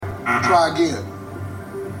Try again.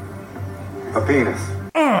 A penis.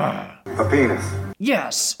 A penis.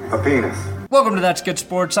 Yes. A penis. Welcome to That's Good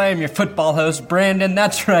Sports. I am your football host, Brandon.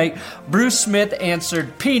 That's right. Bruce Smith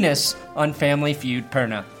answered penis on Family Feud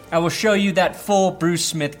Perna. I will show you that full Bruce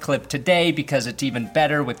Smith clip today because it's even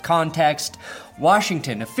better with context.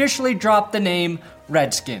 Washington officially dropped the name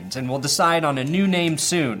Redskins and will decide on a new name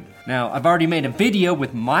soon. Now, I've already made a video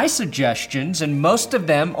with my suggestions and most of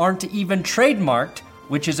them aren't even trademarked,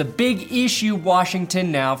 which is a big issue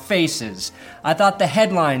Washington now faces. I thought the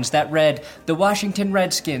headlines that read, "The Washington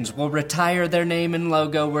Redskins will retire their name and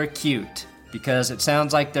logo" were cute, because it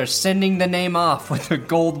sounds like they're sending the name off with a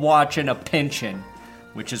gold watch and a pension,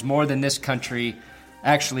 which is more than this country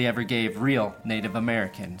actually ever gave real Native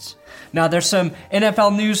Americans. Now, there's some NFL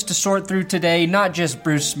news to sort through today, not just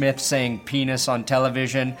Bruce Smith saying penis on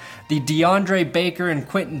television. The DeAndre Baker and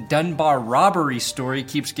Quentin Dunbar robbery story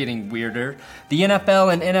keeps getting weirder. The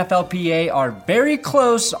NFL and NFLPA are very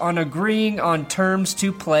close on agreeing on terms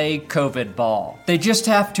to play COVID ball. They just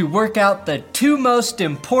have to work out the two most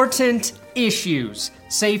important issues,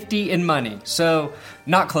 safety and money. So,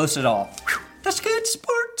 not close at all. Whew. That's good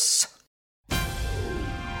sports.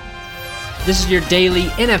 This is your daily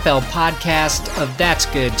NFL podcast of That's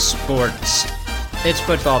Good Sports. It's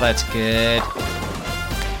football that's good.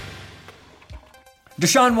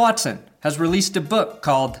 Deshaun Watson has released a book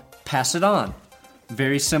called Pass It On.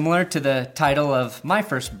 Very similar to the title of my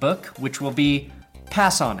first book, which will be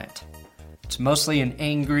Pass On It. It's mostly an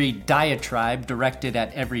angry diatribe directed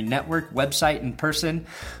at every network, website, and person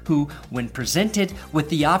who, when presented with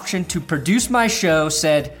the option to produce my show,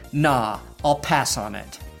 said, "Nah, I'll pass on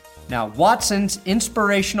it." Now, Watson's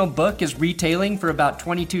inspirational book is retailing for about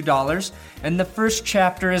 $22, and the first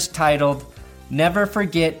chapter is titled, "Never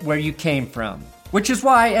Forget Where You Came From," which is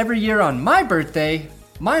why every year on my birthday,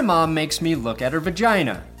 my mom makes me look at her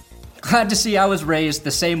vagina. Glad to see I was raised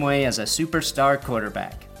the same way as a superstar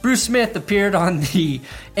quarterback. Bruce Smith appeared on the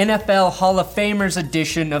NFL Hall of Famers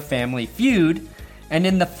edition of Family Feud, and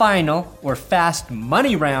in the final, or fast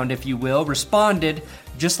money round if you will, responded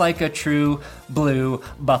just like a true blue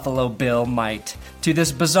Buffalo Bill might to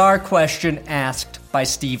this bizarre question asked by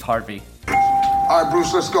Steve Harvey. All right,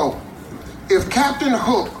 Bruce, let's go. If Captain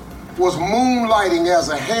Hook was moonlighting as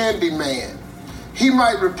a handyman, he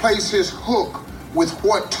might replace his hook with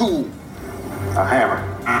what tool? A hammer.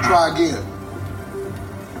 Try again.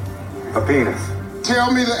 A penis.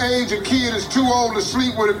 Tell me the age a kid is too old to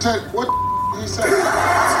sleep with a what he say?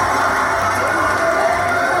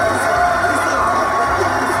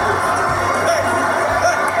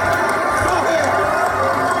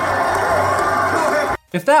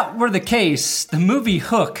 If that were the case, the movie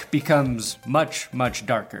Hook becomes much, much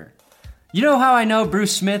darker. You know how I know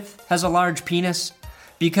Bruce Smith has a large penis?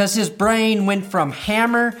 Because his brain went from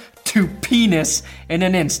hammer to penis in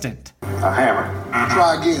an instant. A hammer.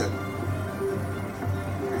 Try again.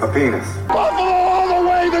 A penis. Buffalo all the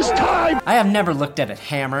way this time! I have never looked at a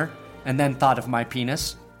hammer and then thought of my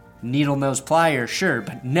penis. Needle-nose pliers, sure,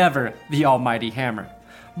 but never the almighty hammer.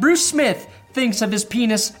 Bruce Smith thinks of his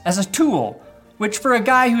penis as a tool, which for a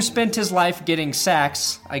guy who spent his life getting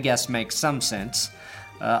sacks, I guess makes some sense.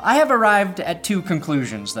 I have arrived at two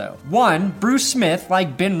conclusions, though. One, Bruce Smith,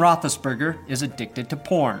 like Ben Roethlisberger, is addicted to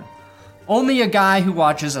porn. Only a guy who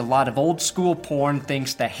watches a lot of old-school porn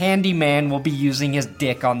thinks the handyman will be using his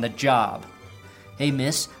dick on the job. Hey,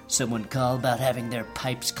 miss, someone call about having their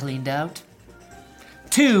pipes cleaned out?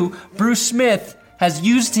 Two, Bruce Smith has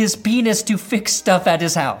used his penis to fix stuff at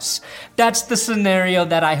his house. That's the scenario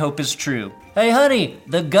that I hope is true. Hey honey,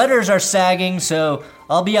 the gutters are sagging, so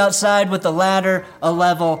I'll be outside with a ladder, a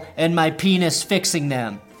level, and my penis fixing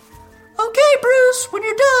them. Okay, Bruce, when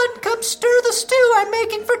you're done, come stir the stew I'm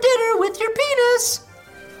making for dinner with your penis.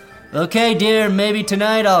 Okay, dear, maybe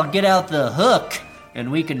tonight I'll get out the hook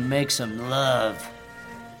and we can make some love.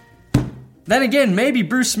 Then again, maybe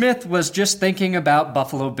Bruce Smith was just thinking about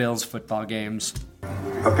Buffalo Bills football games.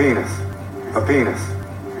 A penis. A penis.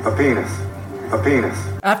 A penis. A penis.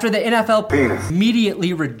 After the NFL Penis.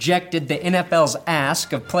 immediately rejected the NFL's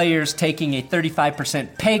ask of players taking a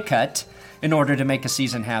 35% pay cut in order to make a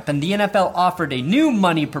season happen, the NFL offered a new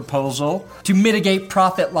money proposal to mitigate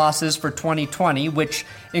profit losses for 2020, which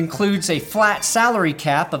includes a flat salary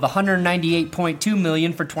cap of $198.2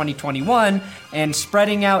 million for 2021 and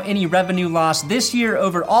spreading out any revenue loss this year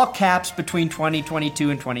over all caps between 2022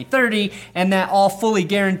 and 2030, and that all fully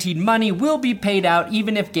guaranteed money will be paid out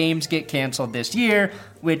even if games get canceled this year,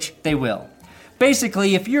 which they will.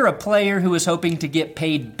 Basically, if you're a player who is hoping to get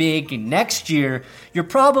paid big next year, you're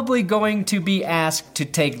probably going to be asked to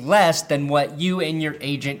take less than what you and your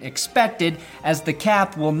agent expected, as the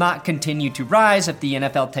cap will not continue to rise if the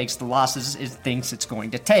NFL takes the losses it thinks it's going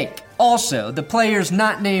to take. Also, the players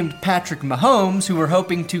not named Patrick Mahomes, who are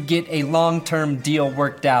hoping to get a long-term deal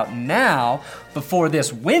worked out now, before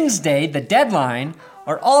this Wednesday, the deadline,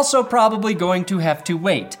 are also probably going to have to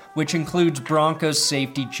wait, which includes Broncos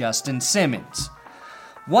safety Justin Simmons.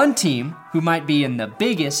 One team who might be in the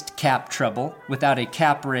biggest cap trouble without a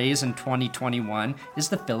cap raise in 2021 is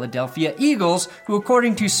the Philadelphia Eagles, who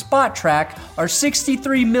according to SpotTrack are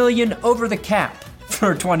 $63 million over the cap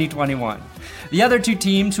for 2021. The other two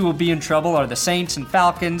teams who will be in trouble are the Saints and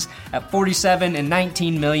Falcons at $47 and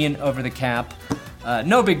 $19 million over the cap.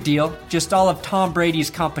 No big deal, just all of Tom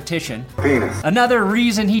Brady's competition. Penis. Another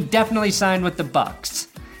reason he definitely signed with the Bucs.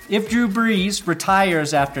 If Drew Brees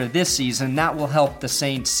retires after this season, that will help the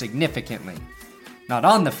Saints significantly. Not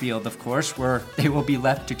on the field, of course, where they will be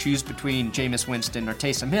left to choose between Jameis Winston or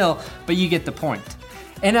Taysom Hill, but you get the point.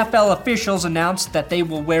 NFL officials announced that they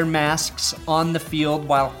will wear masks on the field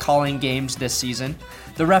while calling games this season.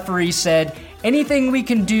 The referee said, "Anything we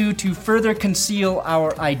can do to further conceal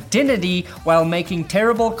our identity while making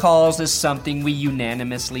terrible calls is something we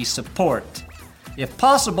unanimously support. If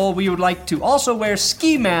possible, we would like to also wear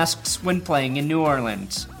ski masks when playing in New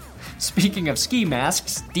Orleans." Speaking of ski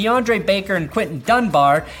masks, DeAndre Baker and Quentin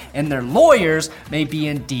Dunbar and their lawyers may be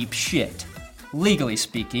in deep shit. Legally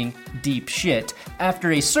speaking, deep shit,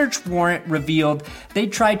 after a search warrant revealed they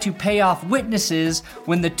tried to pay off witnesses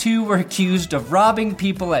when the two were accused of robbing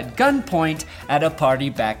people at gunpoint at a party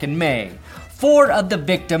back in May. 4 of the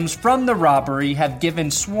victims from the robbery have given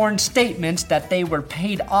sworn statements that they were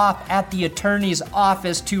paid off at the attorney's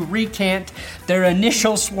office to recant their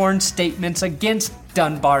initial sworn statements against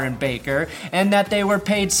Dunbar and Baker, and that they were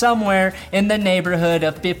paid somewhere in the neighborhood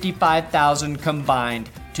of $55,000 combined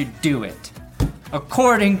to do it.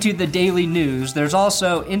 According to the Daily News, there's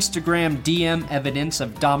also Instagram DM evidence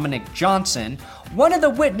of Dominic Johnson, one of the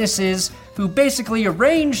witnesses who basically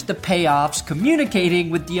arranged the payoffs, communicating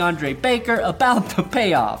with DeAndre Baker about the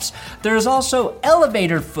payoffs. There's also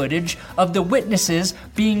elevator footage of the witnesses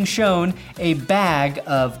being shown a bag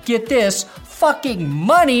of, get this, fucking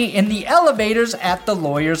money in the elevators at the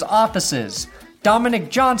lawyers' offices.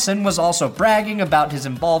 Dominic Johnson was also bragging about his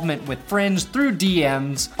involvement with friends through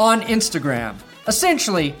DMs on Instagram.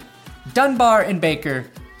 Essentially, Dunbar and Baker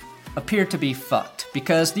appear to be fucked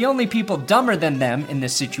because the only people dumber than them in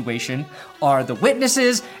this situation are the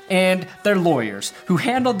witnesses and their lawyers, who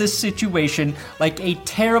handled this situation like a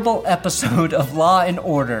terrible episode of Law and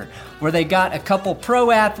Order, where they got a couple pro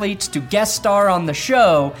athletes to guest star on the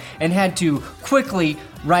show and had to quickly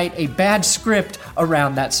write a bad script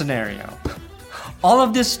around that scenario. All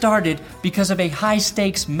of this started because of a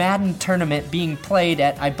high-stakes Madden tournament being played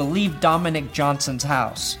at, I believe, Dominic Johnson's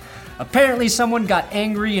house. Apparently someone got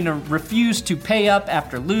angry and refused to pay up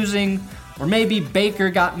after losing, or maybe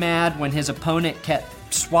Baker got mad when his opponent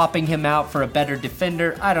kept swapping him out for a better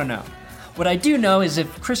defender. I don't know. What I do know is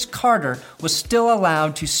if Chris Carter was still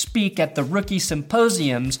allowed to speak at the rookie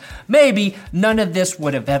symposiums, maybe none of this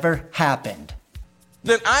would have ever happened.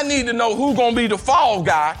 Then I need to know who's gonna be the fall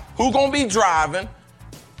guy, who's gonna be driving,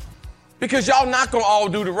 because y'all not gonna all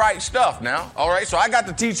do the right stuff now, all right? So I got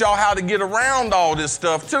to teach y'all how to get around all this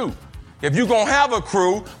stuff too. If you gonna have a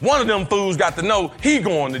crew, one of them fools got to know he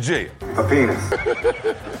going to jail. A penis.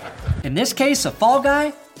 In this case, a fall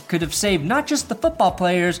guy could have saved not just the football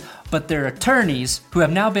players, but their attorneys, who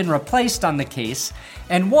have now been replaced on the case,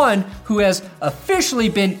 and one who has officially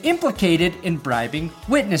been implicated in bribing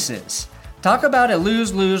witnesses. Talk about a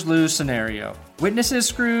lose-lose-lose scenario. Witnesses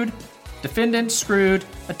screwed, defendants screwed,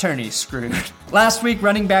 attorneys screwed. Last week,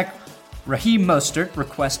 running back Raheem Mostert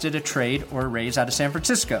requested a trade or a raise out of San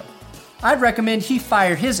Francisco. I'd recommend he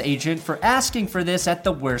fire his agent for asking for this at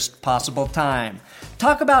the worst possible time.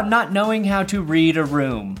 Talk about not knowing how to read a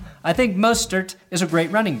room. I think Mostert is a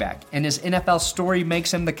great running back, and his NFL story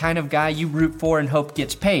makes him the kind of guy you root for and hope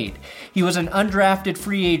gets paid. He was an undrafted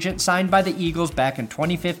free agent signed by the Eagles back in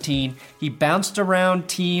 2015. He bounced around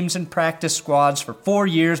teams and practice squads for 4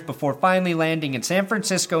 years before finally landing in San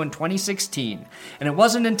Francisco in 2016. And it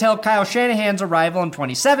wasn't until Kyle Shanahan's arrival in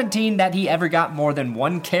 2017 that he ever got more than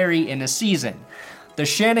 1 carry in a season. The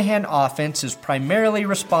Shanahan offense is primarily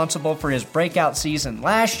responsible for his breakout season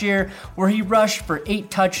last year, where he rushed for 8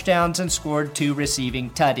 touchdowns and scored 2 receiving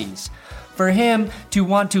tutties. For him to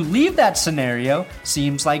want to leave that scenario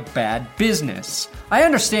seems like bad business. I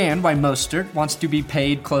understand why Mostert wants to be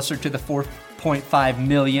paid closer to the $8.5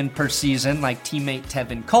 million per season like teammate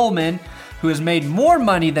Tevin Coleman, who has made more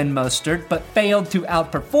money than Mostert but failed to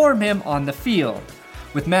outperform him on the field.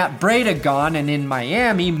 With Matt Breida gone and in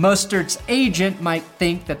Miami, Mostert's agent might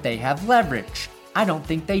think that they have leverage. I don't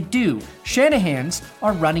think they do. Shanahan's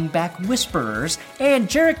are running back whisperers, and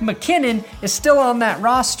Jerick McKinnon is still on that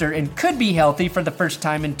roster and could be healthy for the first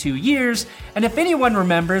time in 2 years. And if anyone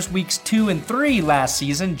remembers weeks 2 and 3 last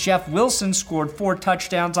season, Jeff Wilson scored 4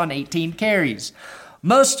 touchdowns on 18 carries.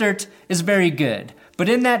 Mostert is very good, but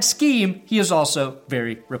in that scheme, he is also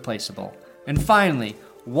very replaceable. And finally,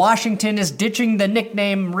 Washington is ditching the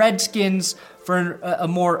nickname Redskins for a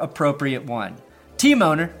more appropriate one. Team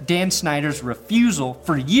owner Dan Snyder's refusal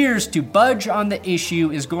for years to budge on the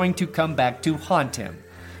issue is going to come back to haunt him,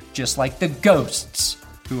 just like the Ghosts,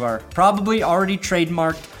 who are probably already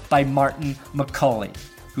trademarked by Martin McCauley.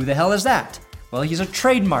 Who the hell is that? Well, he's a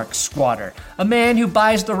trademark squatter, a man who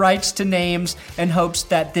buys the rights to names and hopes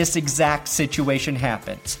that this exact situation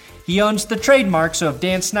happens. He owns the trademark, so if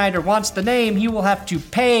Dan Snyder wants the name, he will have to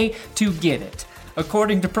pay to get it.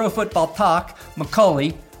 According to Pro Football Talk,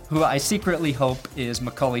 McCauley, who I secretly hope is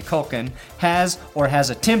Macaulay Culkin, has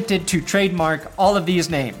attempted to trademark all of these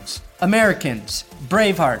names. Americans,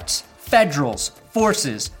 Bravehearts, Federals,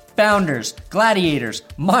 Forces, Founders, Gladiators,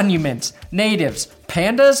 Monuments, Natives,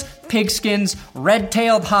 Pandas, Pigskins,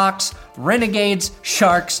 Red-tailed Hawks, Renegades,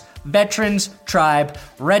 Sharks, Veterans, Tribe,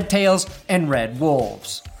 Red Tails, and Red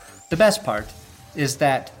Wolves. The best part is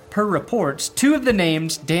that, per reports, 2 of the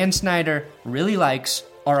names Dan Snyder really likes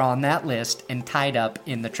are on that list and tied up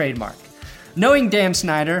in the trademark. Knowing Dan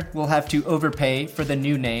Snyder will have to overpay for the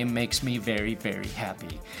new name makes me very, very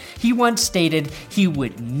happy. He once stated he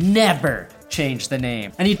would never change the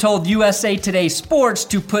name, and he told USA Today Sports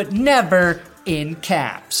to put never in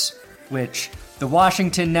caps, which the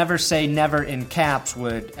Washington Never Say Never in caps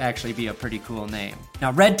would actually be a pretty cool name.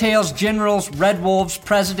 Now, Red Tails, Generals, Red Wolves,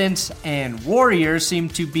 Presidents, and Warriors seem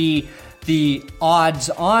to be the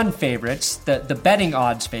odds-on favorites, the betting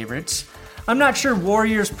odds favorites. I'm not sure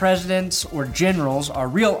Warriors, Presidents, or Generals are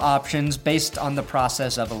real options based on the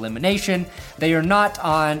process of elimination. They are not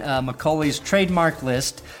on Macaulay's trademark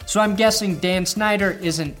list, so I'm guessing Dan Snyder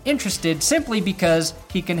isn't interested simply because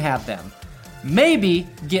he can have them. Maybe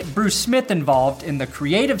get Bruce Smith involved in the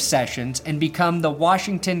creative sessions and become the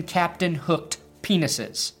Washington Captain Hooked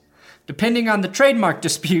Penises. Depending on the trademark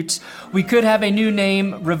disputes, we could have a new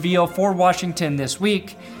name reveal for Washington this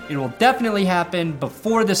week. It will definitely happen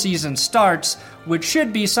before the season starts, which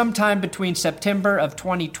should be sometime between September of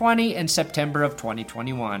 2020 and September of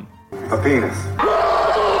 2021. A penis.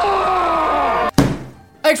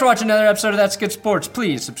 Thanks for watching another episode of That's Good Sports.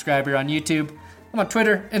 Please subscribe here on YouTube. I'm on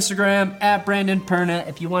Twitter, Instagram, at Brandon Perna.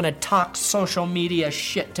 If you want to talk social media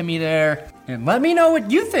shit to me there. And let me know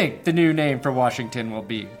what you think the new name for Washington will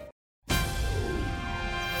be.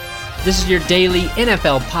 This is your daily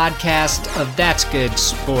NFL podcast of That's Good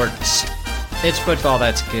Sports. It's football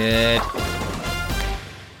that's good.